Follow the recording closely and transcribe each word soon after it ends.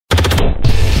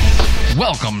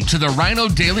Welcome to the Rhino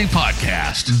Daily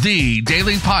Podcast, the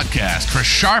daily podcast for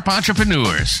sharp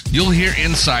entrepreneurs. You'll hear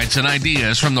insights and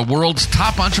ideas from the world's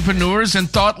top entrepreneurs and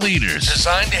thought leaders,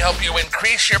 designed to help you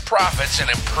increase your profits and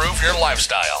improve your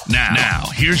lifestyle. Now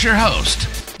here's your host,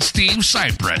 Steve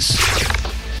Cypress.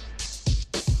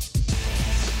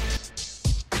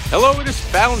 Hello, it is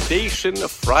Foundation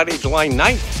of Friday, July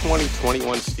 9th,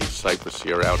 2021. Steve Cypress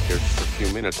here, out here just a few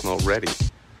minutes and already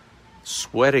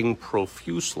sweating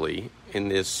profusely in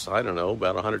this,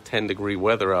 about 110 degree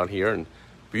weather out here, and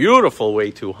beautiful, way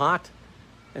too hot,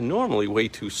 and normally way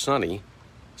too sunny.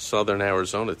 Southern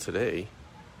Arizona today,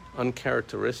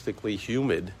 uncharacteristically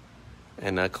humid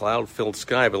and a cloud-filled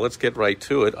sky. But let's get right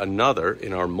to it. Another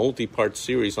in our multi-part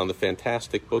series on the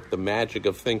fantastic book, The Magic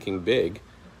of Thinking Big,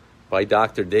 by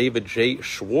Dr. David J.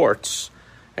 Schwartz.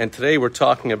 And today we're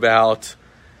talking about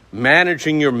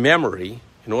managing your memory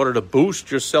in order to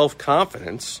boost your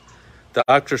self-confidence.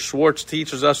 Dr. Schwartz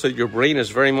teaches us that your brain is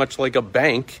very much like a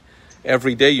bank.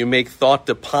 Every day you make thought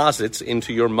deposits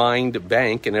into your mind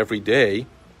bank, and every day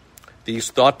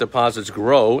these thought deposits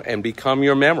grow and become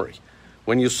your memory.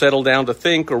 When you settle down to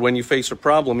think, or when you face a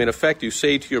problem, in effect, you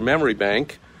say to your memory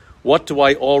bank, "What do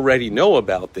I already know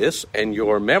about this?" And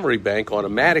your memory bank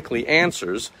automatically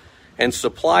answers and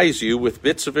supplies you with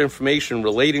bits of information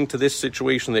relating to this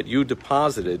situation that you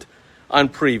deposited on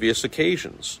previous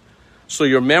occasions. So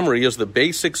your memory is the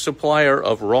basic supplier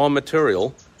of raw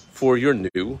material for your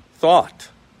new thought.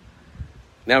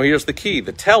 Now here's the key.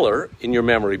 The teller in your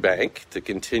memory bank, to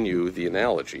continue the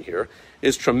analogy here,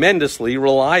 is tremendously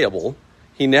reliable.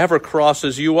 He never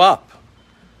crosses you up.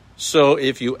 So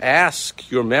if you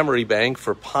ask your memory bank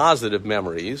for positive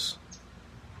memories,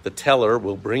 the teller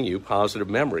will bring you positive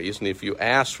memories. And if you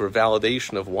ask for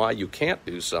validation of why you can't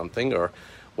do something, or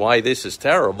why this is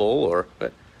terrible,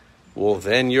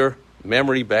 then your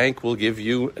memory bank will give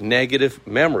you negative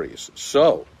memories.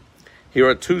 So here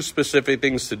are two specific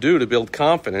things to do to build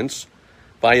confidence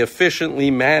by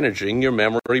efficiently managing your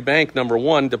memory bank. Number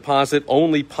one, deposit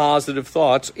only positive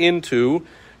thoughts into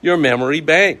your memory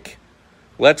bank.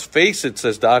 Let's face it,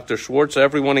 says Dr. Schwartz,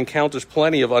 everyone encounters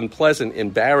plenty of unpleasant,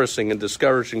 embarrassing, and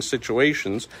discouraging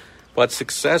situations, but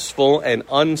successful and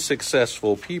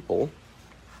unsuccessful people,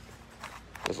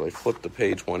 as I flip the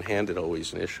page one-handed,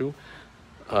 always an issue,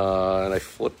 and I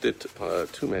flipped it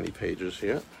too many pages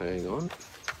here. Hang on.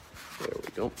 There we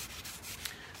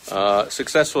go.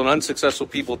 Successful and unsuccessful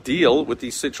people deal with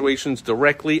these situations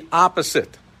directly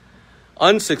opposite.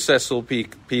 Unsuccessful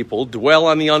people dwell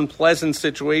on the unpleasant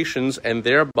situations, and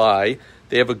thereby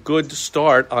they have a good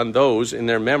start on those in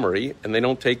their memory, and they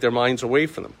don't take their minds away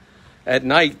from them. At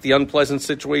night, the unpleasant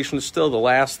situation is still the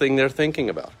last thing they're thinking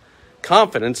about.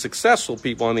 Confident, successful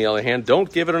people, on the other hand,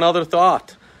 don't give it another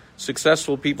thought.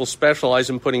 Successful people specialize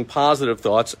in putting positive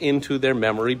thoughts into their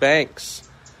memory banks.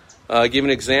 Give an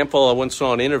example. I once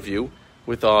saw an interview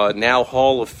with now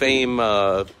Hall of Fame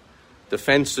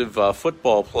defensive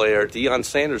football player Deion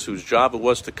Sanders, whose job it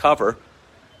was to cover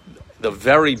the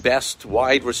very best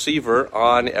wide receiver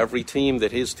on every team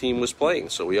that his team was playing.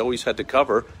 So he always had to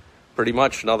cover pretty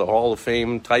much another Hall of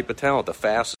Fame type of talent, the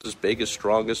fastest, biggest,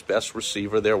 strongest, best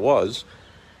receiver there was.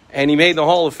 And he made the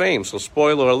Hall of Fame, so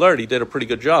spoiler alert, he did a pretty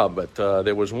good job. But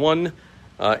there was one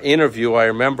interview I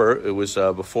remember, it was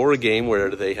before a game where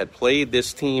they had played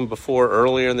this team before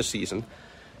earlier in the season,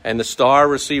 and the star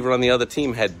receiver on the other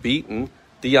team had beaten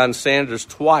Deion Sanders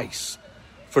twice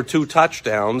for 2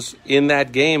 touchdowns in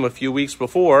that game a few weeks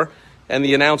before, and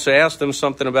the announcer asked him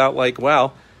something about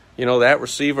that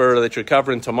receiver that you're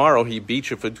covering tomorrow, he beat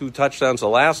you for 2 touchdowns the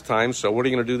last time, so what are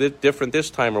you going to do different this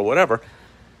time or whatever?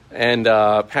 And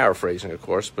paraphrasing, of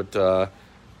course, but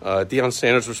Deion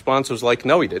Sanders' response was like,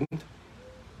 no, he didn't.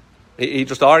 He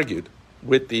just argued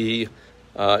with the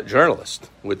journalist,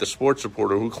 with the sports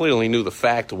reporter, who clearly knew the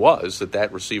fact was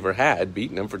that receiver had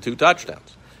beaten him for 2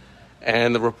 touchdowns.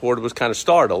 And the reporter was kind of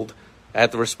startled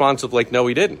at the response of no,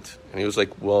 he didn't. And he was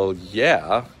like, well,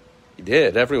 yeah, he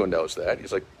did. Everyone knows that.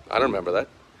 He's like, I don't remember that.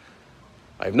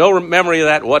 I have no memory of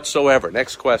that whatsoever.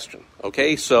 Next question.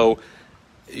 Okay, so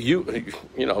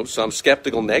some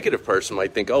skeptical negative person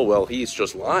might think, oh, well, he's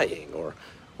just lying, or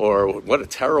what a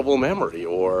terrible memory,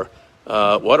 or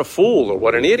what a fool, or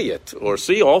what an idiot, or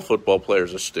see, all football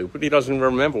players are stupid. He doesn't even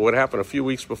remember what happened a few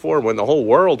weeks before when the whole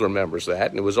world remembers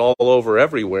that, and it was all over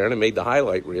everywhere, and it made the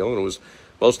highlight reel, and it was the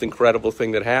most incredible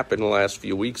thing that happened in the last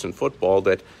few weeks in football,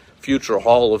 that future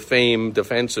Hall of Fame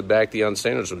defensive back Deion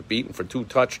Sanders was beaten for 2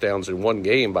 touchdowns in one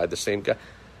game by the same guy.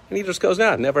 And he just goes,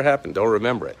 no, it never happened. Don't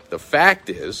remember it. The fact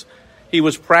is, he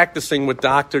was practicing what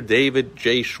Dr. David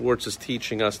J. Schwartz is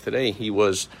teaching us today. He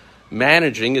was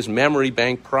managing his memory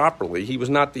bank properly. He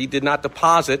did not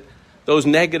deposit those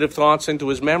negative thoughts into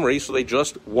his memory, so they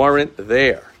just weren't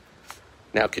there.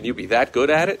 Now, can you be that good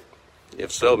at it?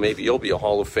 If so, maybe you'll be a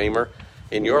Hall of Famer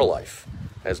in your life,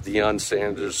 as Deion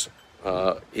Sanders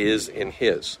is in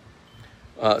his.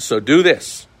 So do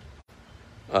this.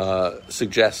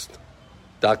 Suggest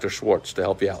Dr. Schwartz to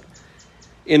help you out.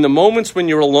 In the moments when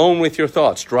you're alone with your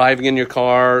thoughts, driving in your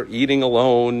car, eating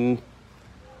alone,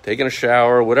 taking a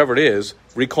shower, whatever it is,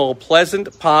 recall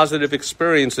pleasant, positive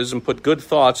experiences and put good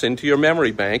thoughts into your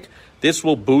memory bank. This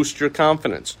will boost your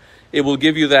confidence. It will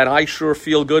give you that I sure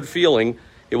feel good feeling.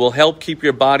 It will help keep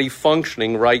your body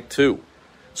functioning right too.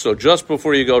 So just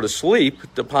before you go to sleep,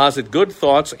 deposit good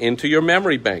thoughts into your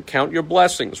memory bank. Count your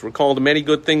blessings. Recall the many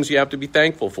good things you have to be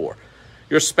thankful for.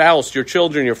 Your spouse, your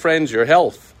children, your friends, your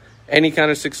health, any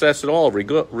kind of success at all.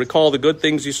 Recall the good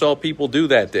things you saw people do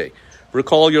that day.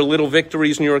 Recall your little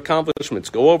victories and your accomplishments.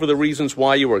 Go over the reasons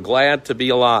why you are glad to be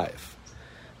alive.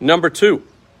 Number 2,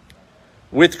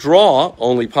 withdraw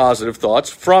only positive thoughts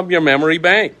from your memory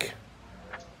bank.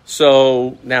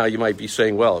 So now you might be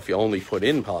saying, well, if you only put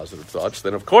in positive thoughts,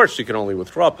 then of course you can only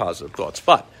withdraw positive thoughts.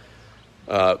 But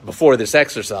before this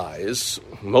exercise,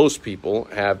 most people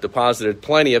have deposited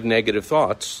plenty of negative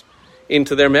thoughts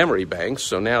into their memory banks.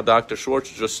 So now Dr.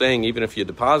 Schwartz is just saying, even if you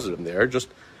deposit them there, just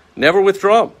never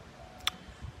withdraw them.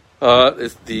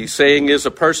 The saying is,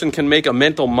 a person can make a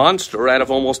mental monster out of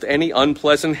almost any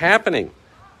unpleasant happening.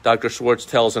 Dr. Schwartz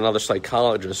tells another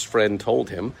psychologist friend told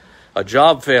him, a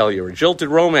job failure, a jilted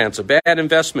romance, a bad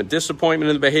investment, disappointment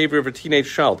in the behavior of a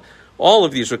teenage child. All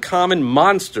of these are common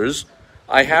monsters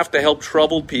I have to help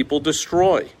troubled people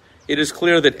destroy. It is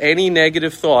clear that any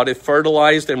negative thought, if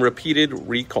fertilized with repeated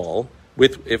recall,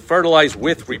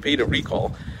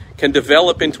 can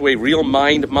develop into a real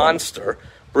mind monster,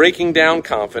 breaking down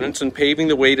confidence and paving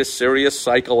the way to serious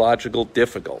psychological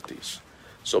difficulties.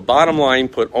 So bottom line,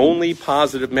 put only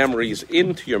positive memories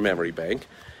into your memory bank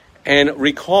and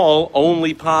recall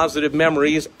only positive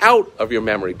memories out of your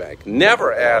memory bank.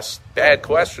 Never ask bad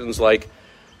questions like,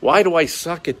 why do I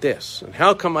suck at this? And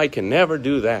how come I can never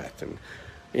do that? And,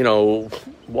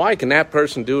 why can that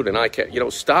person do it and I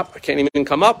can't? Stop. I can't even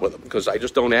come up with them because I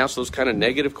just don't ask those kind of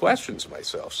negative questions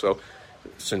myself. So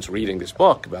since reading this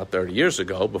book about 30 years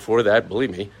ago, before that,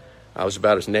 believe me, I was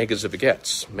about as negative as it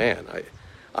gets. Man,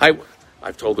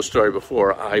 I've told the story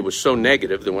before. I was so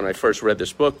negative that when I first read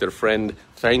this book that a friend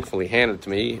thankfully handed it to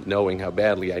me, knowing how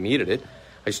badly I needed it,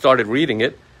 I started reading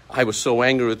it. I was so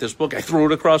angry with this book, I threw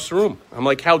it across the room. I'm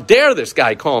like, how dare this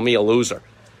guy call me a loser,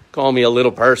 call me a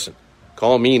little person,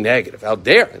 call me negative, how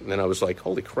dare? And then I was like,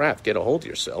 holy crap, get a hold of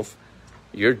yourself.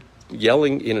 You're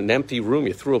yelling in an empty room.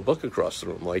 You threw a book across the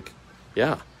room. Like,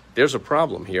 yeah, there's a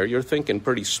problem here. You're thinking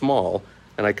pretty small,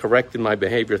 and I corrected my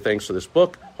behavior thanks to this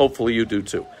book. Hopefully you do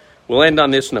too. We'll end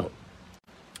on this note.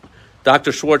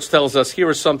 Dr. Schwartz tells us here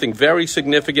is something very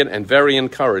significant and very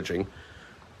encouraging.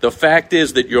 The fact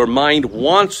is that your mind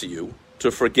wants you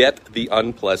to forget the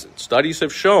unpleasant. Studies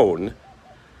have shown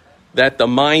that the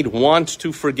mind wants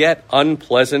to forget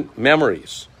unpleasant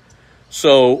memories.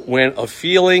 So when a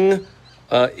feeling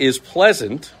is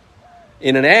pleasant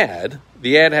in an ad,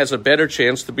 the ad has a better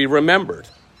chance to be remembered.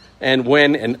 And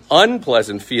when an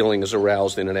unpleasant feeling is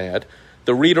aroused in an ad,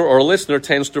 the reader or listener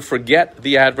tends to forget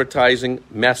the advertising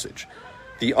message.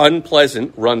 The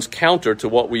unpleasant runs counter to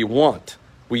what we want.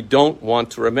 We don't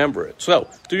want to remember it. So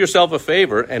do yourself a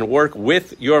favor and work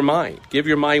with your mind. Give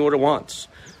your mind what it wants.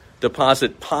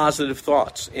 Deposit positive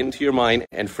thoughts into your mind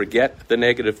and forget the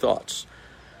negative thoughts.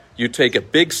 You take a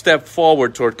big step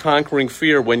forward toward conquering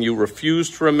fear when you refuse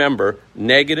to remember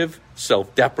negative,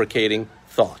 self-deprecating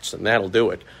thoughts. And that'll do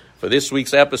it for this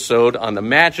week's episode on the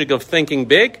magic of thinking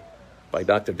big by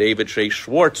Dr. David Chase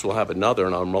Schwartz. We'll have another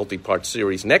in our multi-part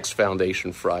series next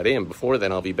Foundation Friday. And before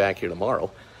then, I'll be back here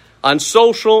tomorrow on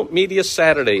Social Media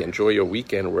Saturday. Enjoy your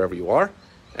weekend wherever you are.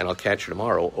 And I'll catch you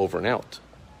tomorrow. Over and out.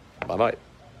 Bye-bye.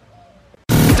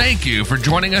 Thank you for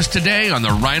joining us today on the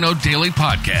Rhino Daily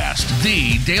Podcast,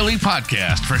 the daily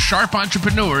podcast for sharp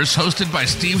entrepreneurs hosted by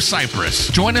Steve Cypress.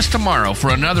 Join us tomorrow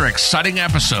for another exciting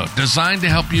episode designed to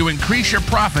help you increase your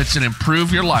profits and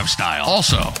improve your lifestyle.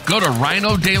 Also, go to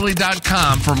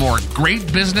rhinodaily.com for more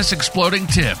great business exploding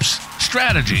tips,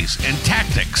 strategies, and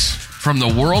tactics from the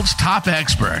world's top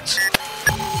experts.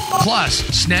 Plus,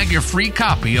 snag your free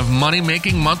copy of Money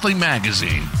Making Monthly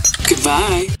magazine.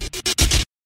 Goodbye.